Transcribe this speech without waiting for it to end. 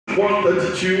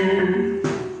132.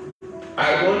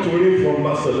 I want to read from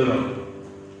verse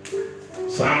 11.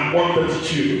 Psalm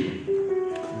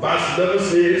 132. Verse 11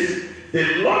 says, the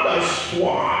Lord has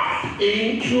sworn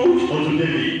in truth unto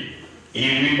David,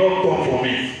 he will not come from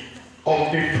me.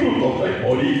 Of the fruit of thy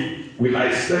body will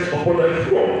I set upon thy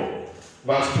throne.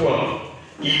 Verse 12.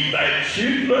 If thy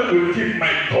children will keep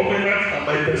my covenant and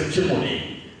my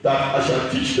testimony, that I shall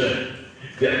teach them,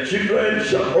 their children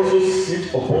shall also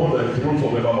sit upon thy throne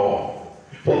forevermore.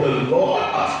 For the Lord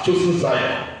has chosen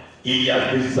Zion. He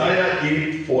has desired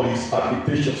it for his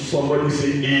habitation. Somebody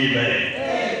say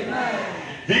amen. Amen.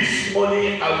 This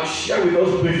morning I will share with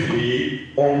us briefly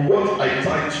on what I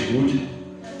titled,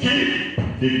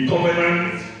 Keep the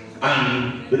Covenant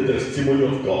and the Testimony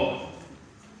of God.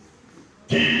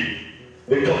 Keep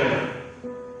the covenant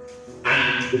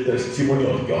and the testimony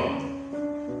of God.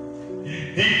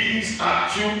 These are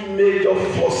two major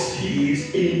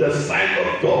forces in the sight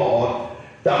of God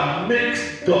that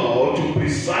makes God to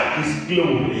preserve his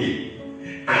glory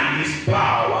and his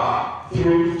power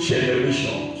through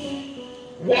generations.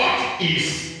 What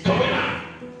is covenant?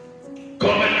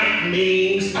 Covenant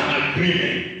means an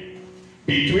agreement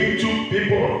between two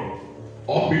people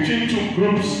or between two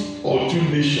groups or two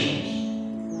nations.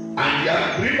 And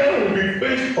the agreement will be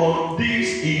based on this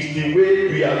is the way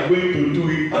we are going to do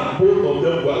it, and both of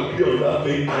them will agree on that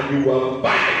thing, and you will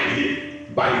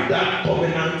abide by that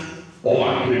covenant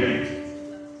or agreement.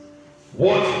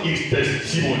 What is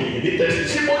testimony? The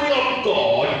testimony of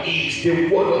God is the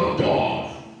word of God.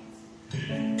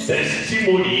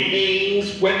 Testimony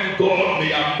means when God may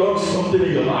have done something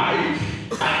in your life,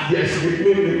 and there's a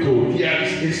miracle, there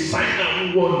is a sign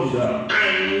and wonder,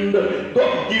 and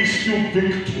God gives you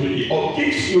victory or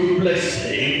gives you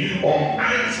blessing or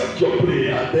answers your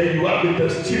prayer, then you have the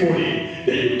testimony.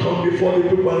 Then you come before the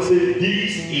people and say,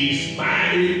 this is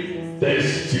my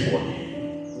testimony.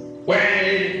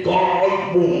 When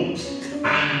God moves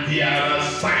and there are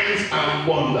signs and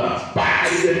wonders by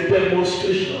the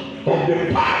demonstration of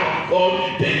the power of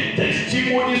God, then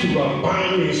testimonies will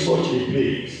abound in such a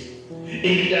place.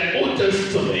 In the Old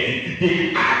Testament,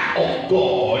 the Ark of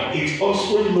God is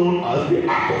also known as the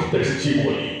Ark of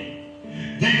Testimony.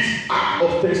 This Ark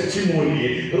of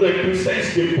Testimony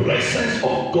represents the presence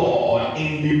of God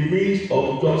in the midst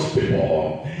of God's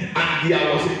people. And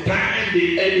there was a time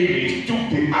the enemies took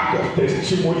the Ark of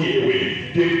Testimony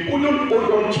away. They couldn't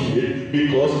hold on to it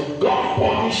because God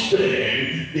punished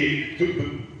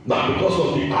them. Now because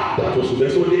of the Ark that was there.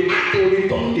 So the Ark will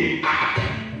return the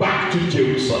Ark back to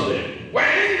Jerusalem. When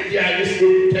there is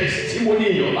a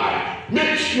testimony in your life,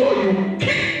 make sure you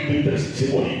keep the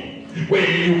testimony. When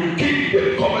you keep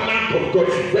the covenant of God,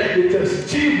 then the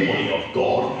testimony of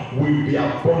God will be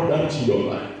abundant in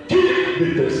your life. Keep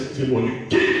the testimony,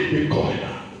 keep the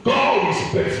covenant. God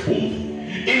is faithful.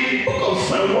 In the book of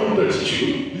Psalm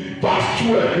 132, verse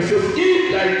 12, it says,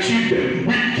 if thy children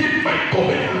will keep my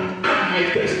covenant and my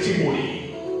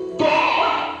testimony,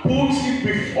 God puts it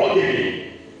before them.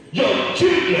 Your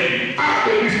children have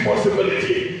a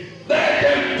responsibility. Let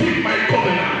them keep my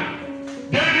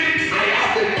covenant. David, I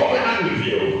have a covenant with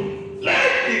you.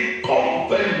 Let the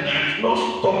covenant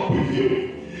not stop with you.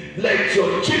 Let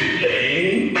your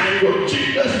children and your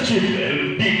children's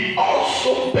children be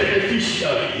also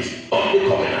beneficiaries of the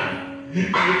covenant.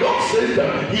 And God says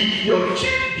that if your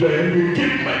children will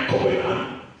keep my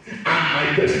covenant and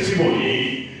my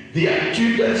testimony, their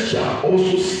children shall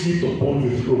also sit upon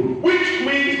the throne. Which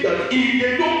means that if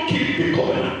they don't keep the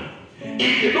covenant,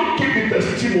 if they don't keep the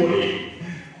testimony,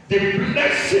 the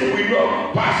blessing will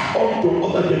not pass on to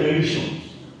other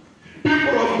generations. People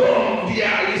of God,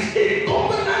 there is a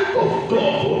covenant of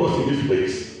God for us in this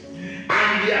place.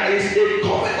 And there is a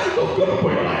covenant of God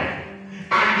upon your life.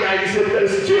 And there is a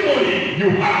testimony you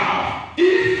have.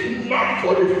 If not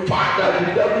for the fact that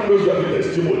the devil knows you have a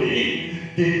testimony,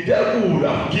 the devil would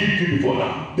have killed you before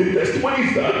now. The testimony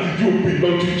is that you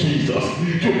belong to Jesus.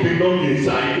 You belong in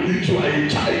Zion. You are a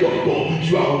child of God.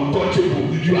 You are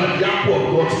untouchable. You are the apple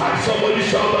of God's eye. Somebody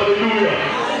shout hallelujah.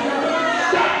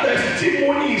 That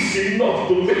testimony is enough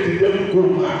to make the devil go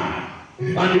mad.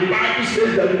 And the Bible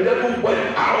says that the devil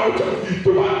went out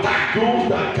to attack those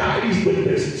that carries the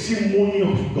testimony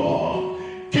of God.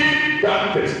 Keep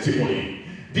that testimony.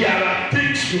 There are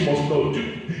things you must not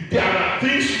do. There are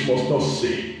things you must not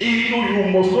say.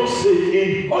 You must not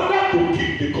say in order to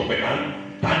keep the covenant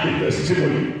and the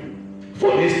testimony.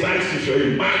 For instance, if you're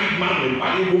a married man, a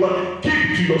married woman,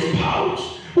 keep to your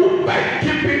spouse. By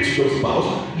keeping to your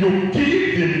spouse, you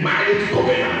keep the marriage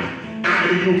covenant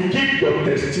and you keep your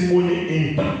testimony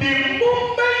in. But the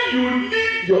moment you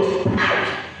leave your spouse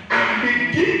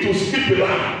and begin to sleep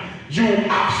around, You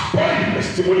have spoiled the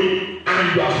testimony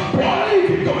and you have spoiled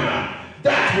the covenant.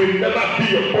 That will never be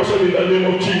your portion in the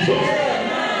name of Jesus.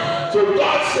 So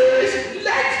God says,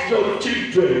 let your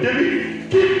children, David,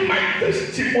 keep my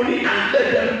testimony and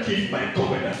let them keep my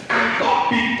covenant. And God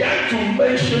began to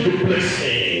mention the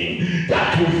blessing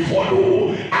that will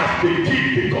follow as they keep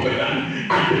the covenant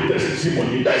and the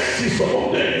testimony. Let's see some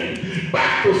of them.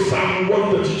 Back to Psalm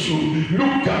 132.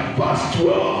 Look at verse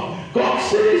 12. God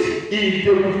says, if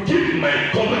they will keep my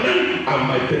covenant and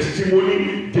my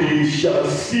testimony, they shall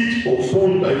sit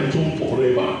upon my throne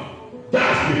forever.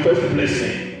 That's the first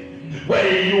blessing.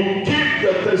 When you keep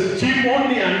the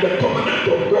testimony and the covenant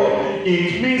of God,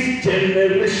 it means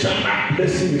generational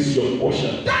blessing is your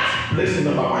portion. That's blessing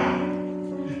number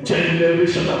one.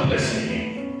 Generational blessing.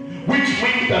 Which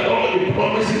means that all the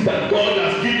promises that God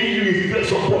has given you is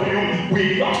placed upon you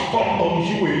will not stop on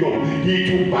you alone.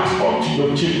 It will pass on to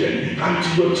your children and to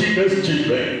your children's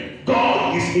children.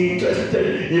 God is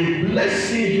interested in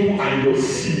blessing you and your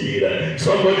seed.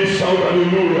 Somebody shout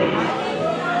hallelujah.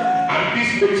 And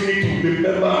this makes me to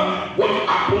remember what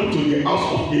happened to the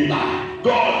house of Eli.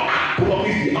 God had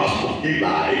promised the house of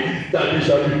Eli that they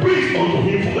shall be praised unto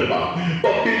him forever.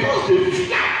 But because they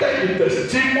flattered the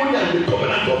testimony and the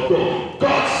covenant of God,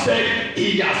 God said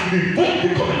he has revoked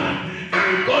the covenant.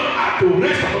 And God had to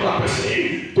raise another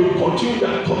person to continue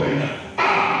that covenant.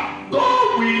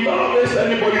 God will not raise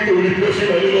anybody to replace you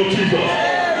in the name of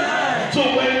Jesus. So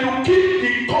when you keep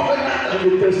the covenant and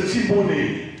the testimony,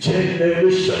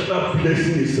 generational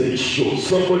blessing is ensured.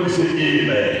 Somebody say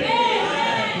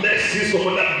amen. Let's see some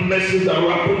of that blessings that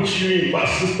will happen to you in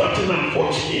verses 13 and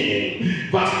 14.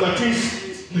 Verse 13,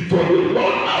 for the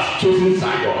Lord has chosen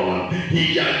Zion.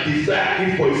 He has desired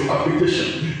it for his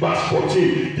habitation. Verse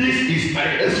 14, this is my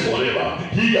rest forever.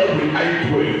 Here will I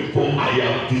dwell, for I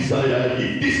have desired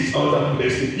it. This is another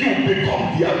blessing. You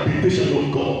become the habitation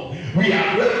of God.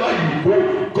 Wherever you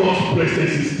go, God's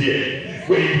presence is there.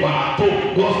 When you are at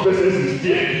home, God's presence is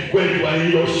there. When you are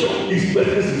in your shop, his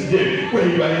presence is there.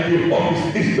 When you are in the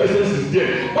office, his presence is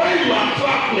there. When you are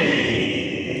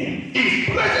traveling, his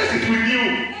presence is with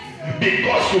you.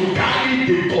 Because you carry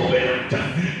the covenant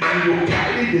and you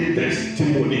carry the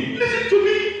testimony. Listen to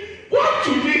me. What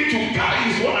you need to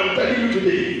carry is what I'm telling you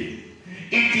today.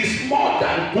 It is more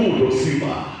than gold or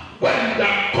silver. When the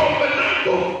covenant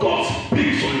of God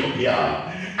speaks on your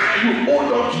behalf and you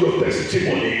hold on to your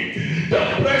testimony, the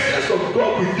presence of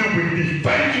God with you will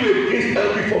defend you against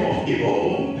every form of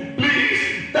evil.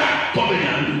 Please, that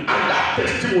covenant and that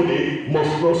testimony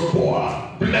must not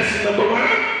spoil. Blessing number one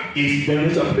is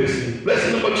generational blessing.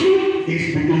 Blessing number two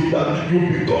is because that you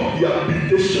become the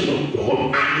habitation of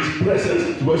God and his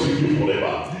presence dwells with you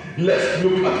forever. Let's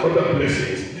look at other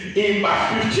blessings. In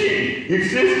verse 15, it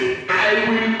says, I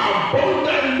will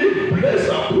abundantly bless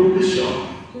our provision.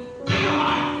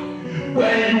 God,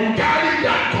 when you carry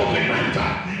that covenant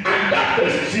and that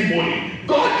testimony,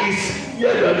 God is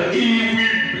here that he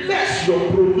will bless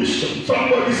your provision.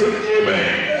 Somebody say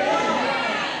amen.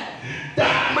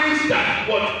 That means that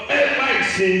whatever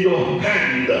is in your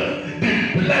hand,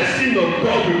 the blessing of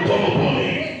God will come upon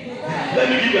it. Let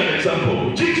me give you an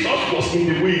example. Jesus was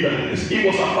in the wilderness. He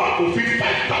was about to feed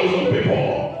 5,000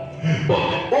 people.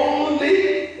 But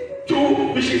only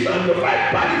 2 fishes and the 5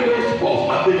 barley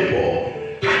was available.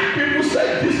 And people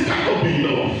said this cannot be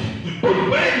enough. But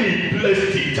when he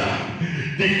blessed it,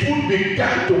 the food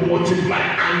began to multiply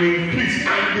and increase.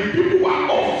 And the people were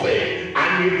all fed.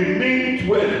 And it remained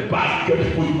 12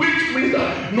 baskets full. Which means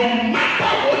that no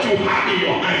matter what you have in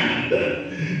your hand,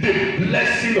 the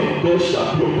blessing of God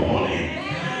shall be upon it.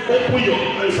 Open your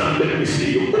hands and let me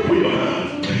see you. Open your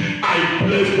hands. I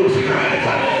bless those hands.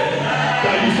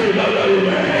 Can you say that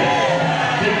amen?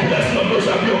 The blessing of God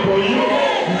shall be upon you,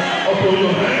 upon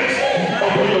your hands,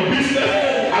 upon your business,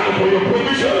 and upon your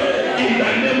provision. In the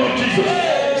name of Jesus.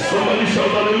 Somebody shout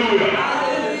hallelujah.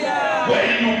 When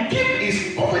you keep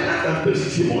his covenant and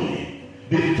testimony,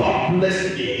 the third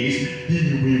blessing is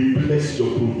he will bless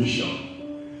your provision.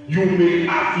 You may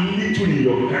have little in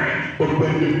your hand, but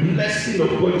when the blessing of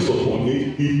God is upon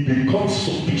it, it becomes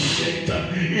sufficient.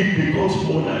 It becomes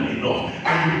more than enough.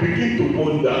 And you begin to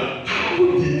wonder, how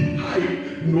did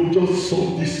I just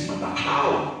solve this matter?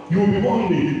 How? You will be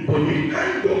wondering, but the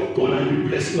hand of God and the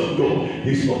blessing of God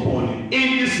is upon it.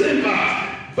 In the same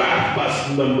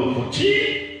verse number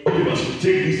 14, okay, verse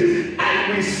 15, he says,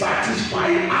 I will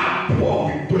satisfy our poor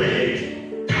with bread.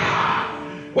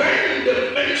 When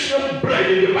they mention bread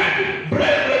in the Bible,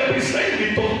 bread represents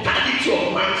the totality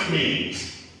of man's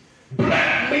needs.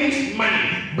 Bread means money.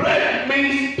 Bread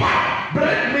means power.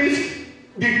 Bread means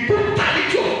the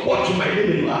totality of what you might need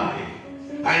in life.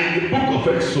 And in the book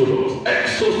of Exodus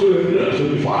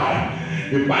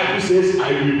 25, the Bible says,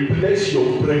 I will bless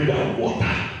your bread and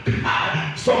water.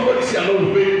 Somebody say along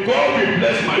the way, God will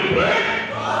bless my bread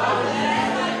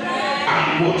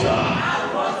and water.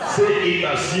 Say it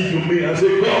as if you mean and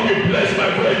say, God will bless my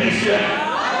bread this year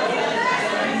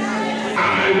and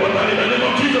my water in the name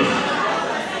of Jesus.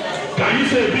 Can you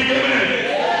say a big amen?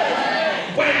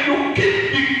 When you keep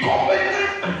the covenant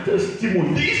and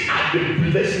testimony, these are the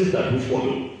blessings that will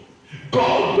follow.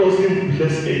 God doesn't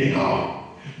bless anyhow.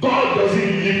 God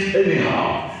doesn't lift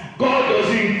anyhow. God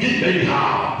doesn't give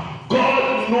anyhow.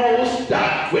 God knows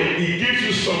that when He gives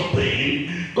you something,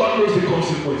 God knows the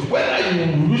consequence, whether you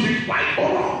lose it right or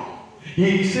wrong.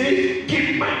 He says,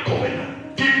 keep my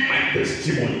covenant, keep my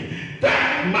testimony.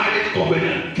 That marriage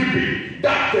covenant, keep it.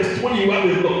 That testimony you have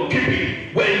with God, keep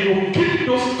it. When you keep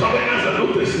those covenants and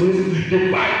those testimonies,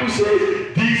 the Bible says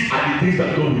these are the things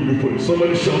that God will do for you.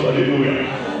 Somebody shout hallelujah.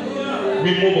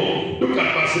 We move on. Look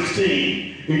at verse 16.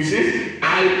 It says,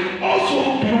 I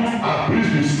also clothe our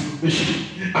priests with salvation,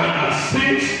 and our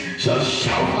saints shall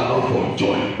shout aloud for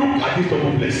joy. Look at this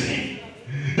double blessing.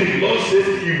 The Lord says,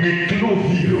 He will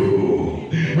clothe you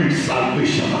with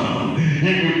salvation.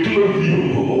 He will clothe you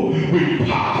with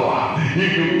power. He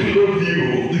will clothe you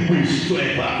with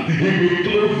strength. He will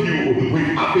clothe you with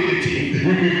ability. He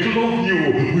will clothe you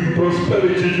with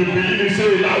prosperity. You believe it?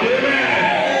 Say loud,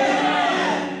 amen.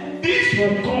 This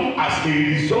will come as a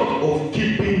result of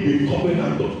keeping the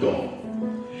covenant of God.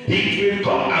 It will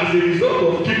come as a result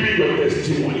of keeping your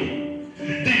testimony.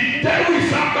 The devil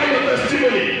is after your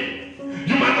testimony.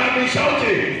 You might have been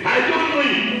shouting, I don't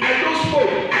drink, I don't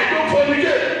smoke, I don't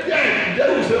fornicate. Yeah, the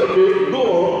devil will say, okay, go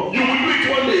on. You will do it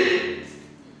one day.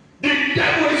 The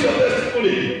devil is your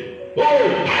testimony. Oh, I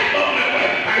love my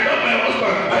wife, I love my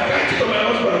husband, I can't cheat on my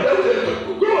husband. The devil will say,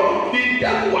 go on. The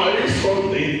devil will arrange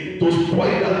something to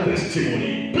spoil that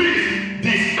testimony. Please,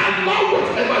 disallow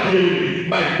whatever the enemy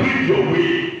might bring your way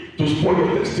to spoil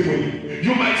your testimony.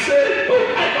 You might say,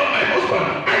 oh, I love my husband,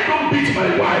 I don't beat my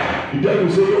wife. The devil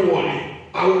will say, don't worry.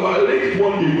 I will arrange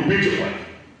one day to beat your wife,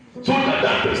 so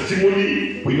that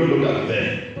testimony will no longer be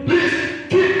there. Please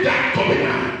keep that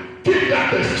covenant, keep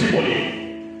that testimony.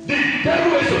 The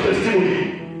devil is your testimony.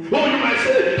 Oh, you might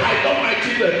say, I love my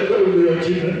children. Your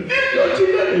children. Leave your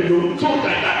children alone, so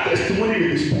that testimony will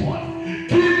be spoiled.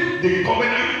 Keep the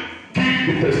covenant, keep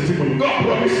the testimony. God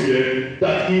promised here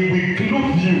that He will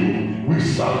clothe you with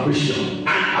salvation. And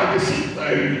at the same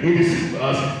time, in this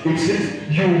verse, it says,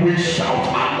 you will shout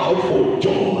aloud for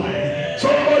joy.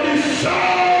 Somebody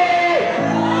shout!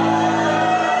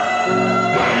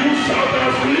 Can you shout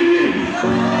and scream?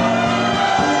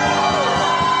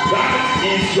 That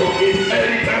is your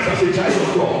inheritance as a child of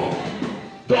God.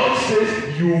 God says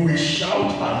you will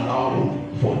shout aloud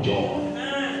for joy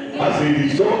as a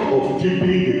result of keeping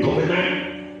the covenant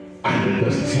and the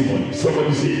testimony.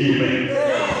 Somebody say amen.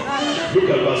 Look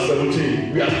at verse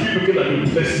 17. We are still looking at the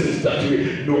blessings that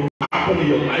will happen in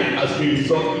your life as a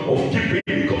result of keeping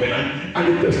the covenant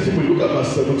and the testimony. Look at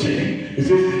verse 17. It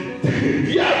says,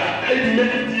 yeah, I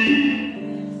made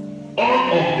the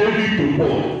arm of David to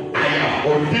born. I have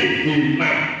ordained a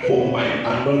man for my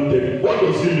anointed. What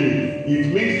does it mean? It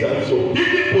means that your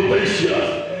hidden potentials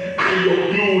and your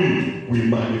glory will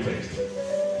manifest.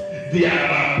 There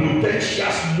are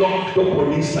potentials locked up on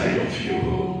the inside of you.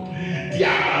 There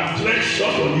are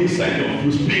treasures on the inside of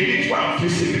you, spiritual and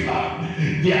physical.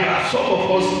 There are some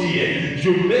of us here.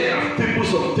 You may have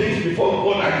tables of things before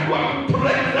God and you are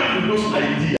pregnant with those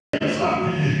ideas.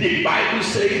 The Bible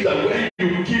says that when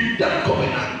you keep that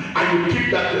covenant and you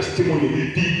keep that testimony,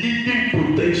 the hidden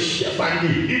potentials and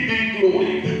the hidden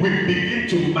glory will begin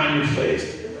to manifest.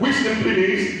 Which simply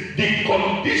means the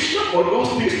condition for those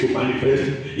things to manifest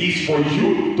is for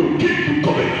you to keep the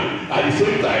covenant. At the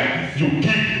same time, you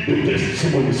keep the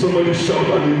testimony. Somebody shout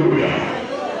hallelujah.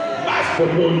 Last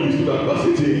but not least, to that verse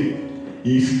 18,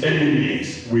 his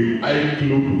enemies will I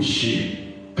clothe with shame.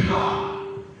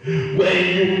 When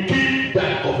you keep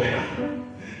that covenant,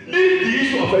 leave the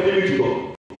issue of enemy to God.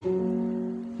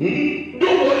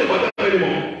 Don't worry about that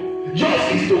anymore. Yours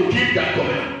is to keep that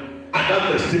covenant and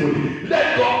that testimony.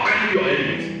 Let God handle your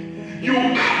enemies. You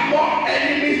have more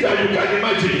enemies than you can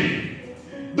imagine.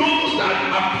 Those that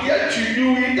appear to you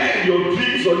either in your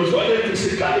dreams or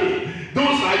physically,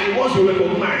 those are the ones you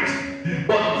recognize.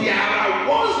 But there are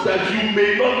ones that you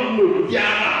may not know. There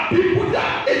are people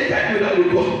that hate you that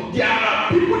because there are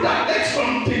people that hate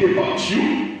something about you.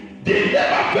 They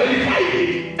never verified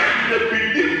it and they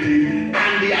believed it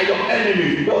and they are your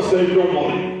enemies. God said, don't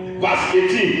worry. Verse 18,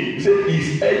 he said,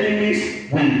 his enemies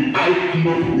will I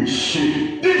clothe with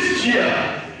shame. This year,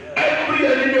 every the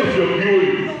enemy of your glory,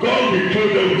 God will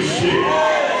clothe them with shame.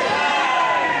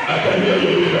 I can hear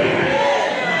your amen.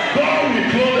 God will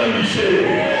clothe them with shame.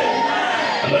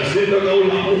 And I said that will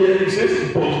happen here. He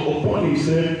says, but upon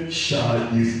himself shall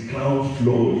his crown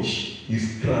flourish.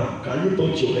 His crown. Can you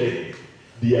touch your head?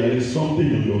 There is something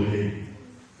in your head.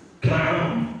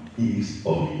 Crown is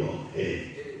on your head.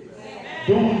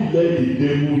 Don't let the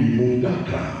devil remove that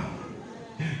crown.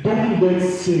 Don't let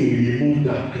sin remove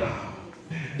that crown.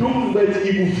 Don't let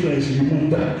evil friends remove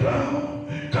that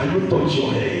crown. Can you touch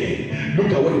your head? Look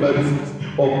at what the Bible says.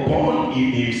 Upon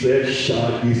himself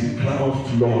shall his crown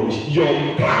flourish.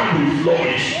 Your crown will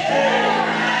flourish.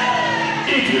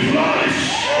 It will flourish.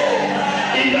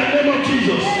 In the name of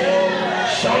Jesus.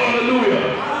 Shout hallelujah.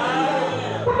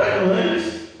 Put that in your hands.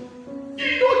 You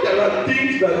know there are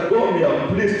things that God may have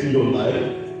placed in your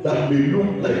life that may look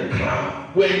like crown.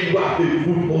 When you are a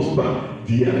good husband,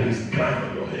 there is crown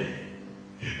on your head.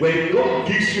 When God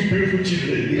gives you beautiful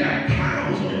children, there are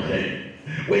crowns on your head.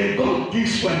 When God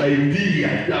gives you an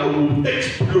idea that will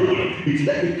explode, it's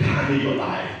like a crown in your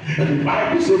life. And the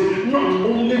Bible says, not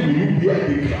only will you wear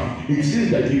the crown, it says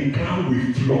that the crown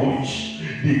will flourish.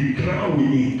 The crown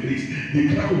will increase.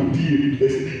 The crown will be a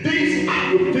blessing. These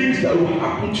are the things that will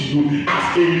happen to you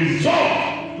as a result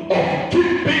of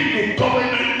keeping the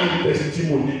covenant and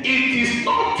testimony. It is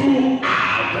not too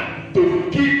hard to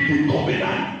keep the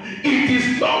covenant. It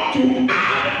is not too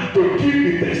hard to keep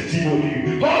the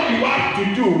testimony. All you have to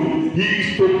do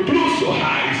is to close your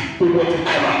eyes to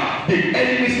whatever the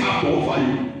enemies have to offer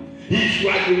you. If you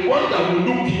are the one that will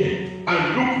look here and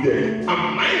look there and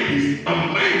mind this and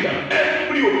mind that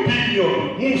every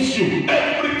opinion moves you,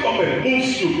 every comment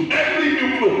moves you, every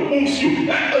new flow moves you.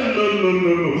 No.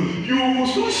 You will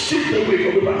soon shift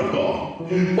away from the man of God.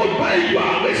 But while you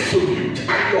are resolute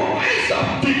and your eyes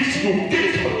are fixed, you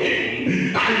gaze on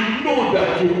him, and you know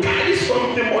that you carry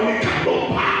something money cannot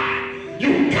buy.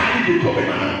 You carry the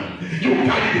covenant. You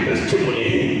carry the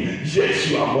testimony. Yes,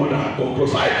 you are more than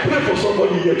conquerors. I pray for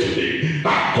somebody here today.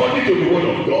 According to the word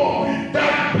of God,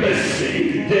 that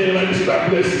blessing, that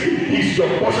blessing is your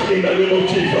portion in the name of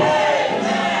Jesus.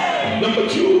 Number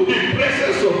two, the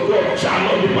presence of God shall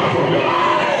not depart from your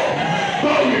life.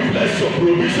 God will bless your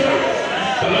provision.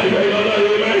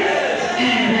 He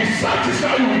will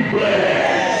satisfy you with bread.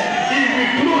 He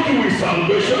will clothe you with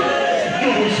salvation. You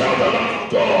will shout out,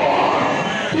 God.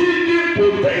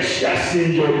 Potentials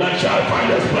in your life shall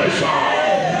find expression.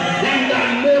 In the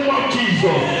name of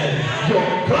Jesus, your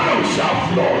crown shall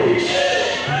flourish.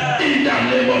 In the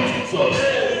name of Jesus.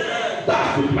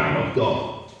 That's the plan of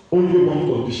God. Only one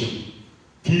condition.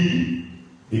 Keep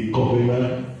the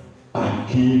covenant and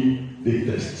keep the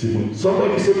testimony.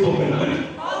 Somebody say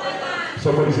covenant.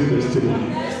 Somebody say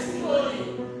testimony.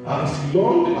 As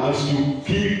long as you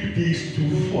keep these two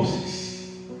forces,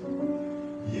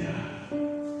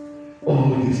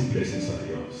 all these blessings are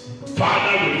yours.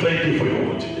 Father, we thank you for your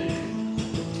word today.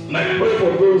 And I pray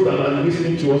for those that are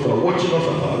listening to us or watching us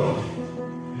afar off,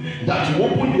 that you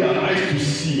open their eyes to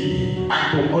see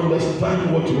and to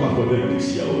understand what you have for them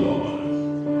this year, O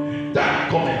Lord. That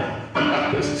covenant and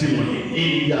that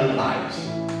testimony in their lives,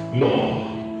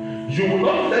 Lord, you will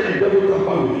not let the devil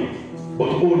tamper with it, but,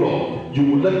 O Lord, you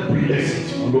will let bless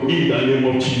it in the name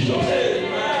of Jesus.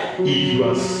 If you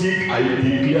are sick, I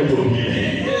declare your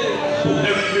healing. To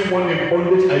everyone in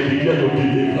bondage, I declare your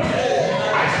deliverance.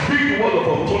 I speak the word of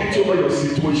authority over your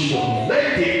situation. Let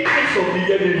the eyes of the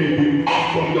enemy be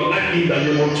off from your life in the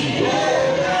name of Jesus.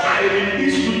 I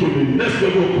release you to the next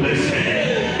level of blessing.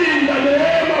 In the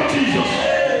name of Jesus.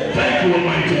 Thank you,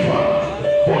 Almighty Father.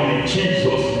 For in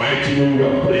Jesus' mighty name we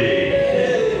are praying.